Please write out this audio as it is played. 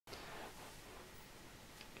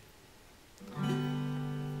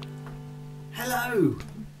Hello,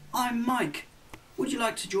 I'm Mike. Would you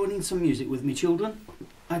like to join in some music with me, children?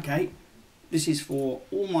 Okay, this is for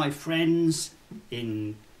all my friends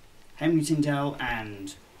in Henry Tyndale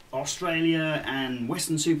and Australia and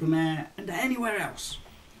Western-super-Mare and anywhere else.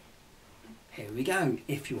 Here we go,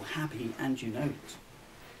 if you're happy and you know it.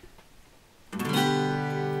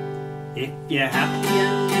 If you're happy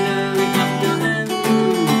and you know it, clap your hands.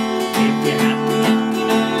 If you're happy and you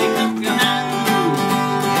know it, clap your hands.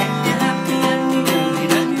 If you're happy and you know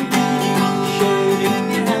it, and you really want to show it. If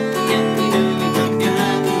you're happy and you know it, clap your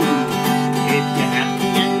hands. If you're happy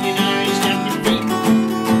and you know it, stamp your feet.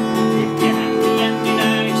 If you're happy and you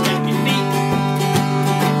know it, stamp your feet. If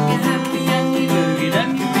you're happy and you know it,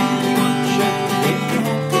 and you really want to show it. If you're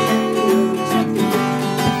happy and you know it, stamp your feet.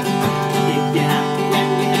 If you're happy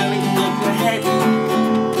and you know it, nod your head.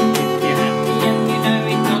 If you're happy and you know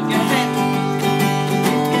it, nod your head.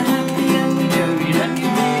 If you're happy and you know it, and you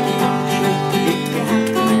really want to show it. If you're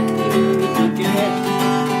happy and you know it, nod your head.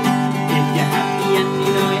 If you're happy and you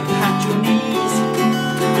know it, pat your knees.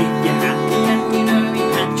 If you're happy and you know it,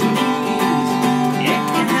 pat your knees. If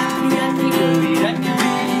you're happy and you know it, and you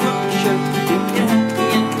really want to show it. If you're happy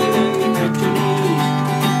and you know it, pat your knees.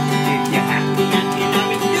 If you're happy and you know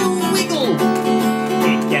it, do a wiggle.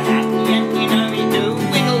 If you're happy and you know it, do a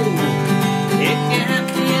wiggle. If you're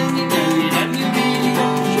happy and you know it, and you really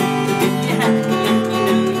want to show it. If you're happy and you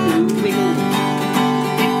know it, do a wiggle.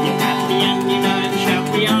 If you're happy and you know it, shout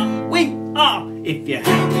we are. We are. If you're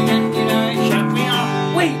happy and you know it, shout we are.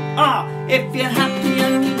 We are. If you're happy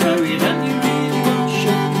and you know it, and you really want to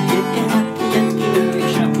show it. If you're happy and you know it,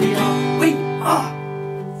 shout we are. We are.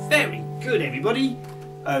 Very good, everybody.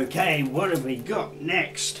 Okay, what have we got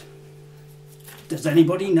next? Does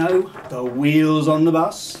anybody know the wheels on the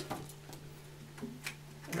bus?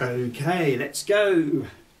 Okay, let's go.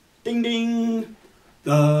 Ding ding.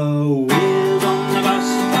 The wheels on the bus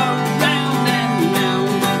go round and round,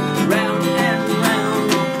 round and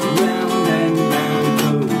round, round and round.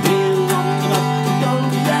 The wheels on the bus go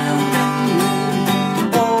round and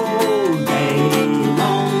round all day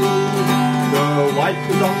long. The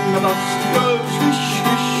wipers on the bus go swish,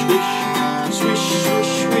 swish, swish, swish,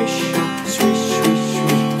 swish, swish, swish, swish, swish.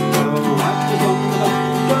 The wipers on the bus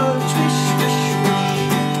go swish, swish, swish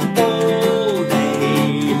all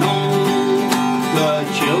day long. The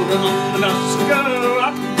children on the bus go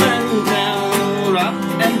up and down, up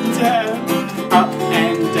and down, up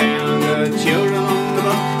and down. The children on the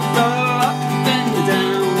bus go up and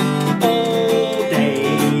down all day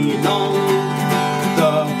long.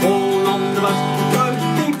 The horn on the bus goes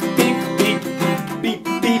beep, beep, beep, beep,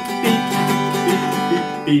 beep, beep, beep, beep,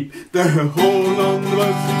 beep. The horn on the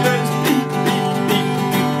bus goes beep, beep, beep,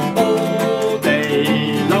 all day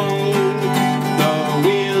long. The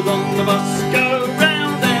wheels on the bus go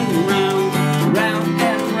round and round, round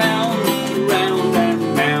and round, round and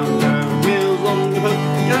round. The wheels on the bus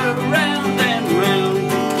go round and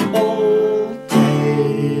round all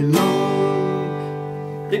day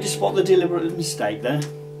long. Did you spot the deliberate mistake there?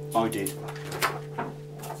 I did.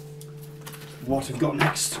 What have we got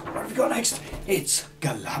next? What have we got next? It's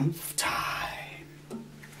Galumph time.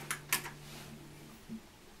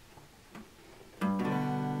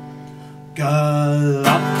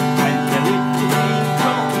 Galump went the little green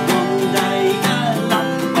frog one day.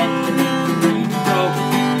 Galump went the little green frog.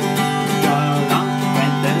 Galump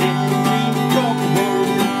went the little green frog one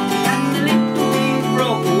day. And the little green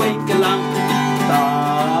frog went galump.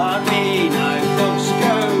 But we know frogs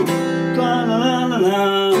go tra la la la la,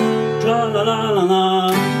 tra la la la la,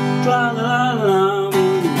 tra la la la la. We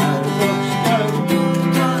know frogs go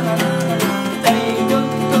tra la la la la. They go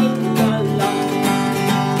galump.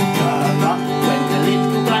 Galump went the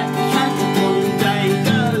little black cat one day.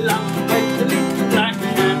 Galump went the little black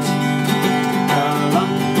cat.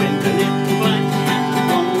 Galump went the little black cat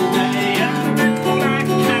one day. And the little black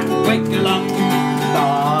cat went galump.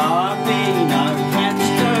 But we know cats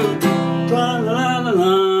go tra la la la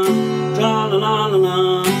la, tra la la la la,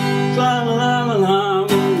 tra la la la la.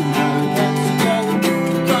 We know cats go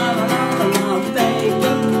tra la la la la. They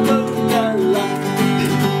go galump.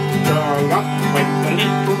 Galump went the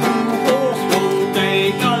little blue horse one day.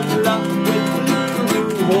 Galump went the little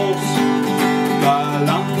blue horse.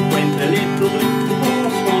 Galump went the little blue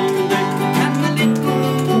horse one day. And the little blue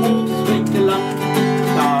horse went galump.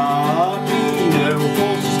 But we know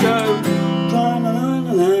horses go tra la la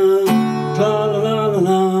la la, tra la la la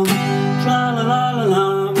la, tra la la la la.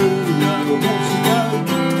 We know horses go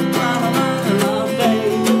tra la la la la. They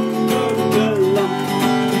go galump.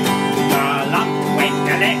 Galump went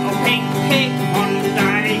the little pink pig one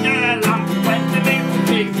day.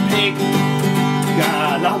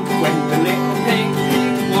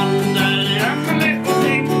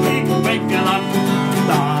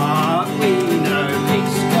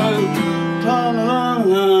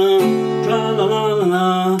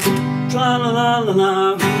 la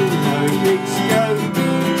la, no pigs go.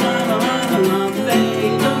 La la la la,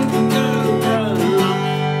 they don't go.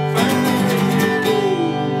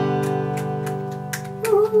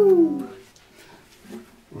 Woo.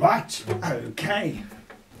 Right, okay.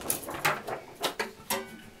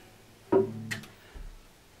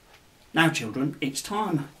 Now children, it's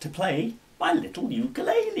time to play my little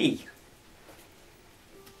ukulele.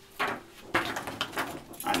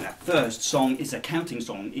 And that first song is a counting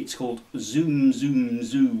song. It's called Zoom, Zoom,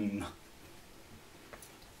 Zoom.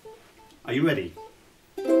 Are you ready?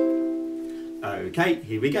 Okay,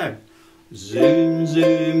 here we go. Zoom,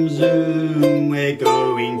 zoom, zoom, we're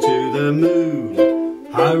going to the moon.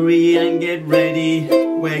 Hurry and get ready,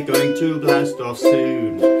 we're going to blast off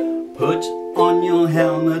soon. Put on your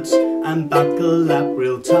helmets and buckle up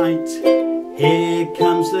real tight. Here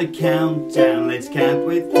comes the countdown, let's count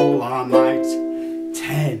with all our might.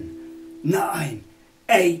 10, 9,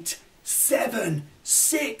 8, 7,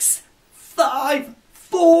 6, 5,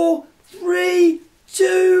 4, 3,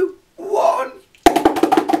 2, 1.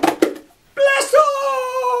 Blast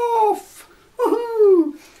off!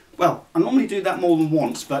 Woohoo! Well, I normally do that more than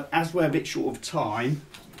once, but as we're a bit short of time,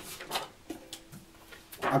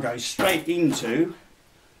 I'll go straight into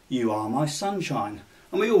You Are My Sunshine.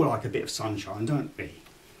 And we all like a bit of sunshine, don't we?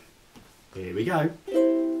 Here we go.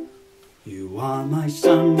 You are my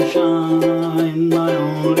sunshine, my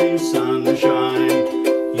only sunshine.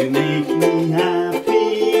 You make me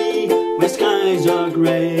happy when skies are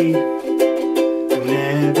grey. You'll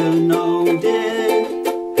never know, dear,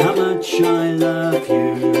 how much I love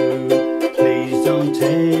you. Please don't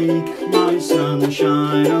take my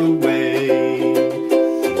sunshine away.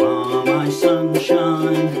 You are my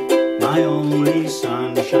sunshine, my only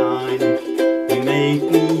sunshine. You make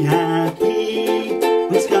me happy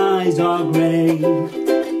when skies are grey.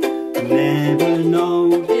 You never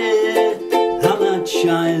know, dear, how much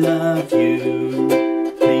I love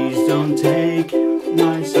you. Please don't take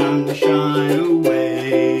my sunshine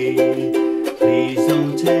away. Please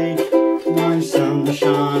don't take my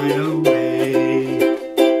sunshine away.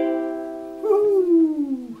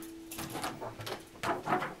 Woo.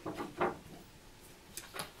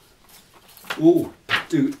 Oh,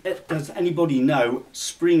 does anybody know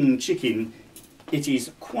spring chicken? It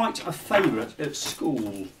is quite a favourite at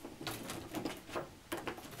school.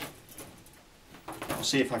 I'll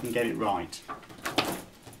see if I can get it right.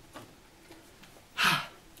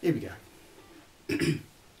 Here we go.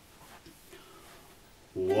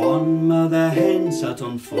 One mother hen sat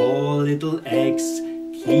on 4 little eggs,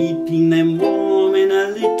 keeping them warm in a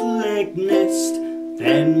little egg nest.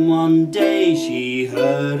 Then one day she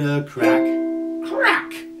heard a crack,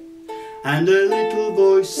 crack, and a little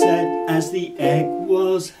voice said as the egg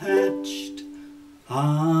was hatched,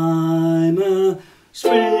 I'm a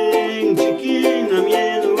spring chicken, I'm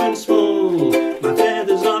yellow and small. My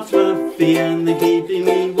feathers are fluffy and they're keeping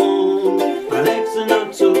me warm. My legs are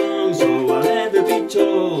not so long, so I'll never be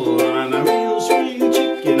tall. I'm a real spring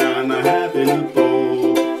chicken, I'm a having a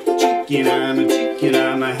ball. Chicken, I'm a chicken,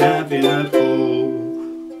 I'm a having a ball.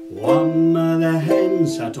 One mother hen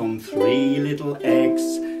sat on 3 little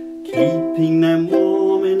eggs, keeping them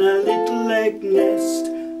warm in a little egg nest.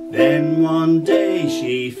 Then one day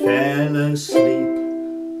she fell asleep.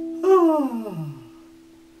 Ah!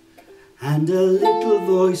 And a little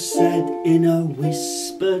voice said in a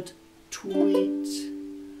whispered tweet,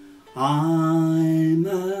 I'm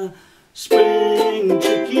a spring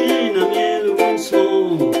chicken, I'm yellow and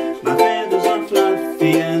small. My feathers are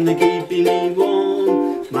fluffy and they're keeping me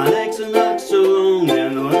warm. My legs are not so long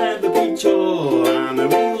and I'll never be tall. I'm a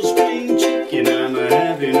real spring chicken, I'm a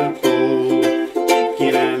having a ball.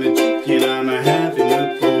 Chicken, I'm a chicken, I'm a having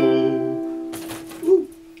a ball. Ooh.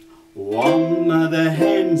 One mother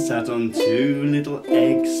hen sat on 2 little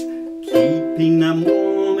eggs, keeping them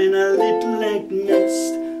warm in a little egg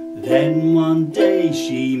nest. Then one day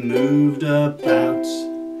she moved about,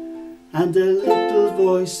 and a little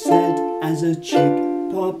voice said as a chick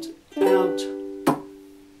popped out,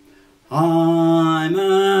 I'm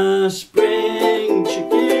a spring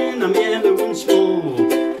chicken, I'm yellow and small.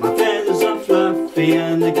 My feathers are fluffy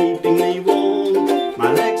and they're keeping me warm.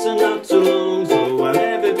 My legs are not so long, so I'll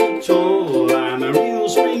never be tall. I'm a real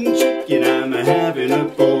spring chicken, I'm a having a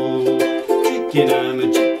ball. Chicken, I'm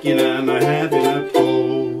a chicken, I'm a having a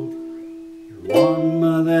ball. One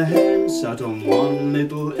mother hen sat on 1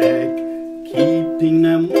 little egg, keeping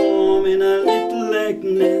them warm in a little egg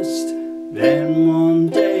nest. Then one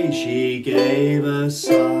day she gave a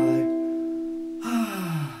sigh,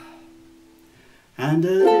 and a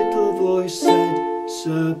little voice said,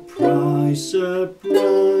 surprise,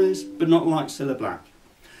 surprise, but not like Cilla Black.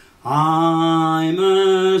 I'm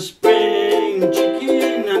a spring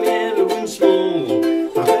chicken, I'm yellow and small.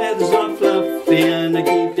 My feathers are fluffy and they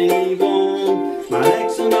keep me warm. My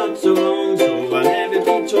legs are not so long, so I'll never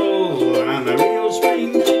be tall. I'm a real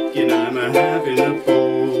spring chicken, I'm a having a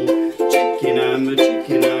ball. Chicken, I'm a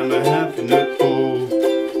chicken, I'm a having a ball.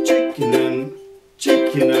 Chicken, I'm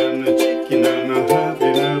chicken, I'm a chicken, I'm a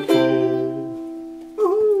having a ball.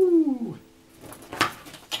 Woohoo!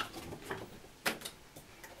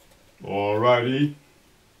 Alrighty,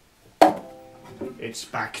 it's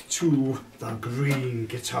back to the green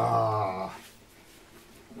guitar.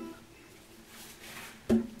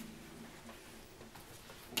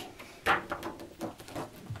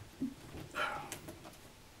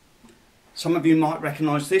 Some of you might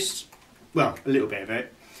recognise this, well, a little bit of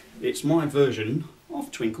it. It's my version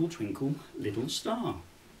of Twinkle Twinkle Little Star.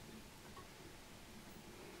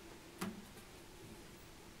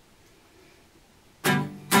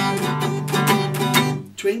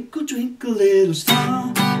 Twinkle, twinkle, little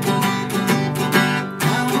star, how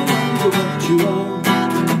I wonder what you are.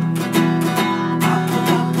 Up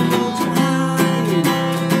above the world so high,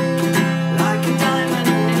 like a diamond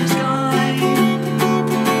in the sky.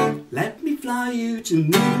 Let me fly you to the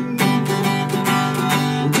moon.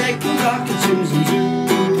 We'll take a rocket, zoom, zoom, zoom.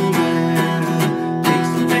 Take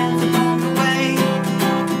some friends along the way,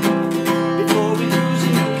 before we lose the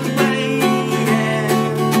Milky Way.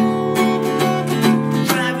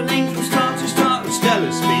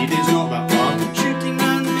 Stellar speed is not that far, shooting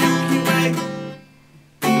round the Milky Way.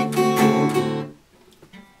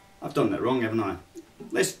 I've done that wrong, haven't I?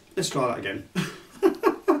 Let's try that again.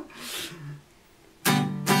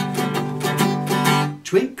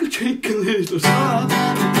 Twinkle, twinkle, little star,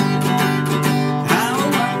 how I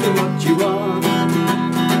wonder what you are.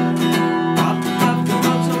 Up above the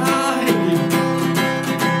world so high,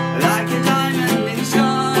 like a diamond in the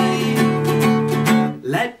sky.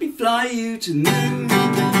 Let me fly you to the moon.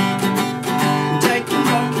 Take a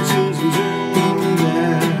rocket, zoom, zoom, zoom.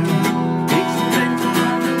 Take some friends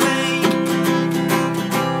along the way,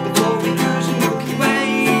 before we lose the Milky Way.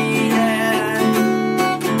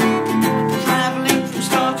 Travelling from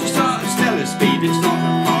star to star at stellar speed, it's not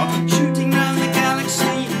that far. Shooting round the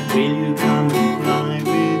galaxy, will you come and fly with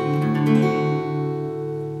me?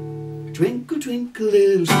 Twinkle, twinkle,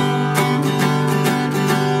 little star,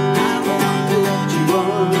 how I wonder what you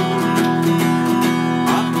are.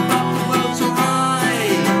 Up above the world so high,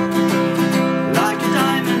 like a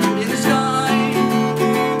diamond in the sky.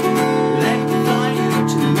 Let me fly you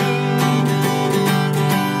to the moon.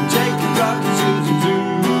 Take a rocket, zoom, zoom,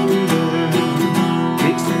 zoom.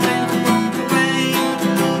 Take some friends along the way,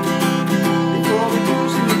 before we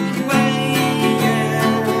lose the Milky Way.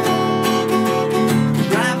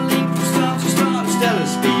 Travelling from star to star at stellar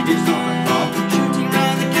speed, it's not that far. Shooting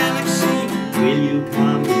round the galaxy, will you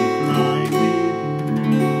come and fly with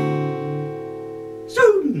me?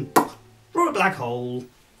 Soon! For a black hole.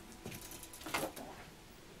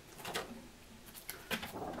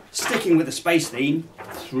 Sticking with the space theme,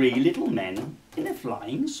 3 little men in a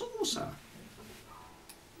flying saucer.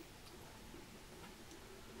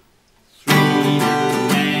 3 little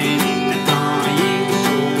men in a flying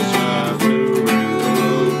saucer flew round the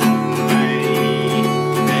world one day.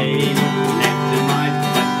 They looked left and right,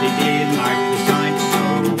 but they didn't like the sight, so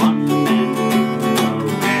one man flew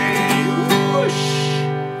away. Whoosh!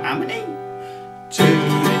 How many? 2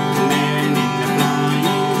 little men in a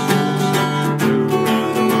flying saucer flew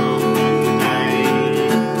round the world one day.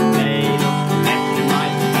 They looked left and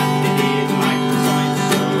right, but they didn't like the sight,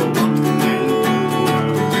 so one man flew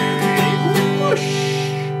away. Whoosh!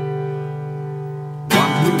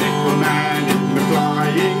 1 little man in a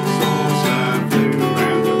flying saucer flew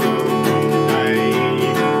round the world one day.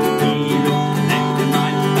 He looked left and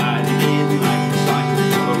right, but he didn't like the sight,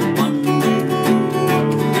 so one man flew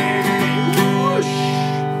away. Whoosh!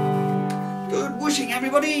 Good whooshing,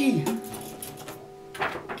 everybody!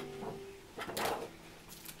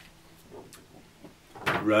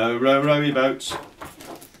 Row, row, row your boats.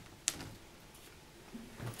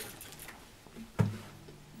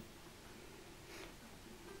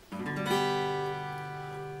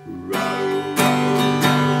 Row, row,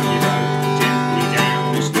 row your boat gently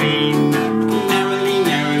down the stream. Merrily,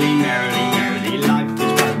 merrily, merrily, merrily, life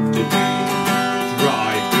is but a dream.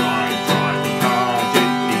 Drive, drive, drive the car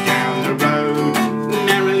gently down the road.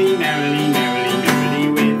 Merrily, merrily, merrily, merrily,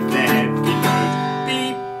 with the heavy load.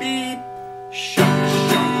 Beep, beep, shut,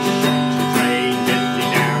 shut, shut the train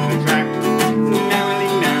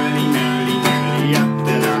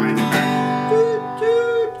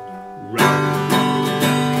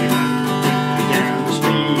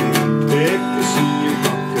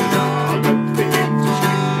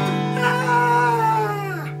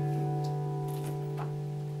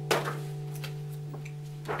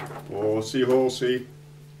horsey, horsey.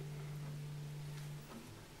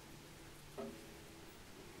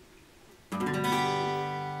 You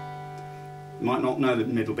might not know the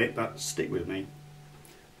middle bit, but stick with me.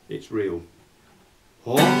 It's real.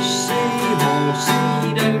 Horsey,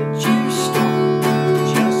 horsey, don't you stop.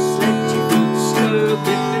 Just let your feet go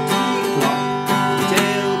clippity-clop. Your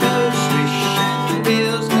tail goes swish and your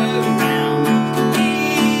wheels go round.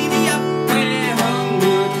 Giddy up, we're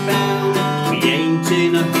homeward bound. We ain't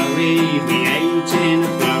in a hurry, we ain't in a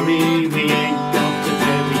flurry. We ain't got a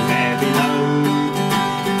very heavy load.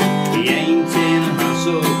 We ain't in a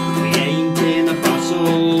hustle, we ain't in a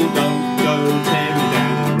bustle. Don't go tearing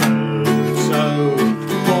down the road. So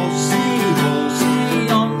horsey, horsey,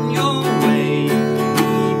 on your way.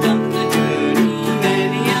 We've done the journey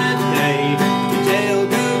many a day. Your tail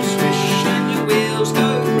goes swish and your wheels go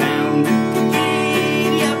round.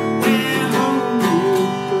 Giddy up, we're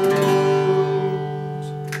homeward bound.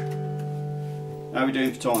 How are we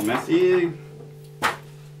doing for time, Matthew?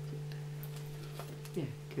 Yeah,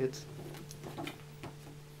 good.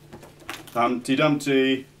 Humpty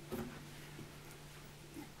Dumpty.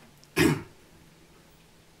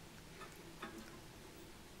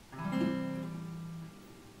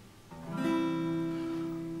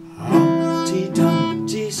 Humpty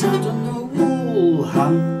Dumpty sat on the wall.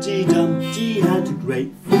 Humpty Dumpty had a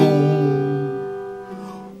great fall.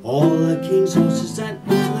 All the king's horses and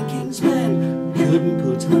all the king's men couldn't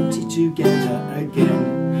put Humpty together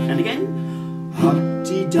again. And again.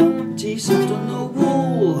 Humpty Dumpty sat on the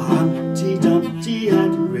wall. Humpty Dumpty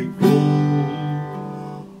had a great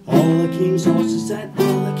fall. All the king's horses and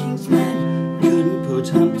all the king's men couldn't put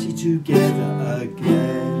Humpty together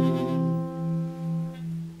again.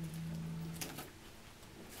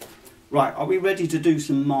 Right, are we ready to do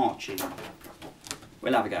some marching?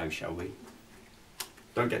 We'll have a go, shall we?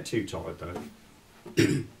 Don't get too tired though.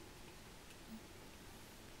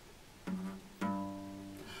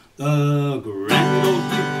 The grand old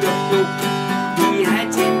Duke of York, he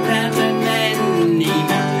had 10,000 men. He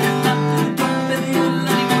marched them up to the top of the hill and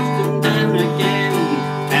he marched them down again.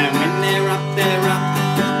 And when they're up, they're up.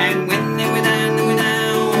 And when they were down, they were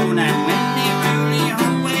down. And when they were only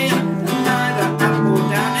halfway up, neither up or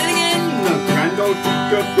down. And again, the grand old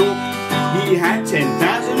Duke of York, he had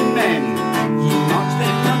 10,000 men. He marched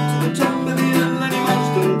them up to the top of the hill and he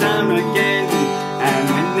marched them down again. And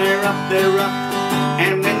when they're up, they're up.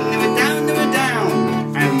 And when they were down, they were down.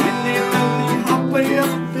 And when they were only halfway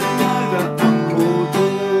up, they're neither up or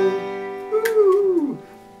down. Woo!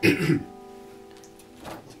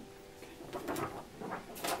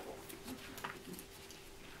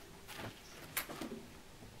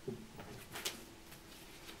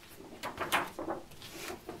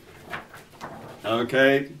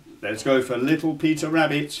 Okay, let's go for Little Peter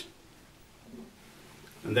Rabbit.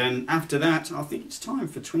 And then after that, I think it's time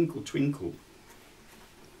for Twinkle Twinkle.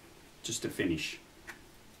 Just to finish.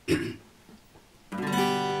 Little Peter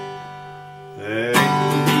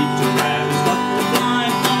Rabbit's got the fly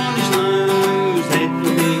upon his nose. Little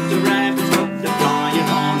Peter Rabbit's got the fly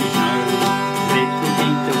upon his nose. Little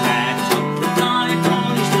Peter Rabbit's got the fly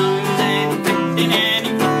upon his nose. And he flipped it and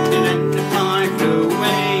he flipped it and the fly flew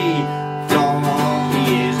away. Floppy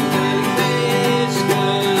ears and curly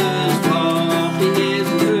whiskers. Floppy ears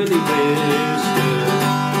and curly whiskers.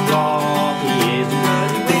 Floppy ears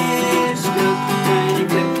and curly whiskers. And he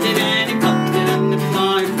flipped it and he flopped it and the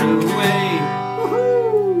fly flew away.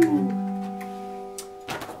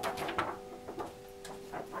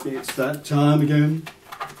 It's that time again.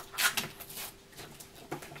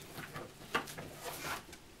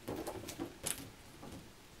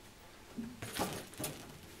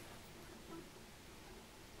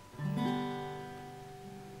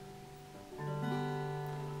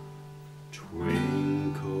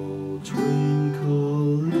 Twinkle, twinkle,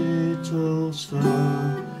 little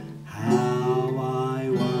star, how I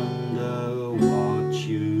wonder what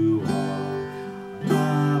you are.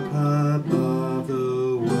 Up above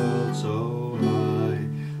the world so high,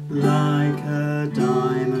 like a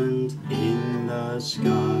diamond in the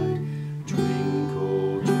sky.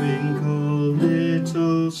 Twinkle, twinkle,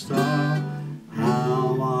 little star,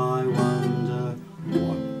 how I wonder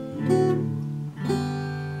what you are.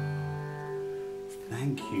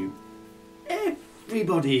 Thank you,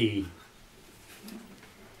 everybody.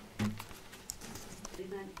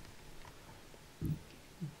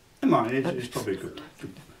 Am I? It's probably good.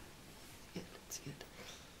 Yeah, that's good.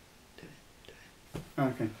 Do it.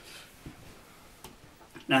 Okay.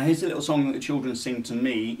 Now here's a little song that the children sing to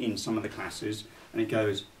me in some of the classes, and it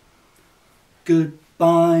goes,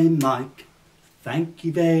 goodbye Mike, thank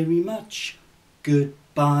you very much.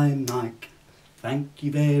 Goodbye Mike, Thank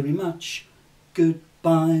you very much.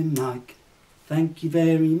 Goodbye, Mike. Thank you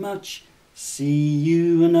very much. See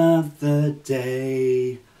you another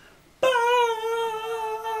day.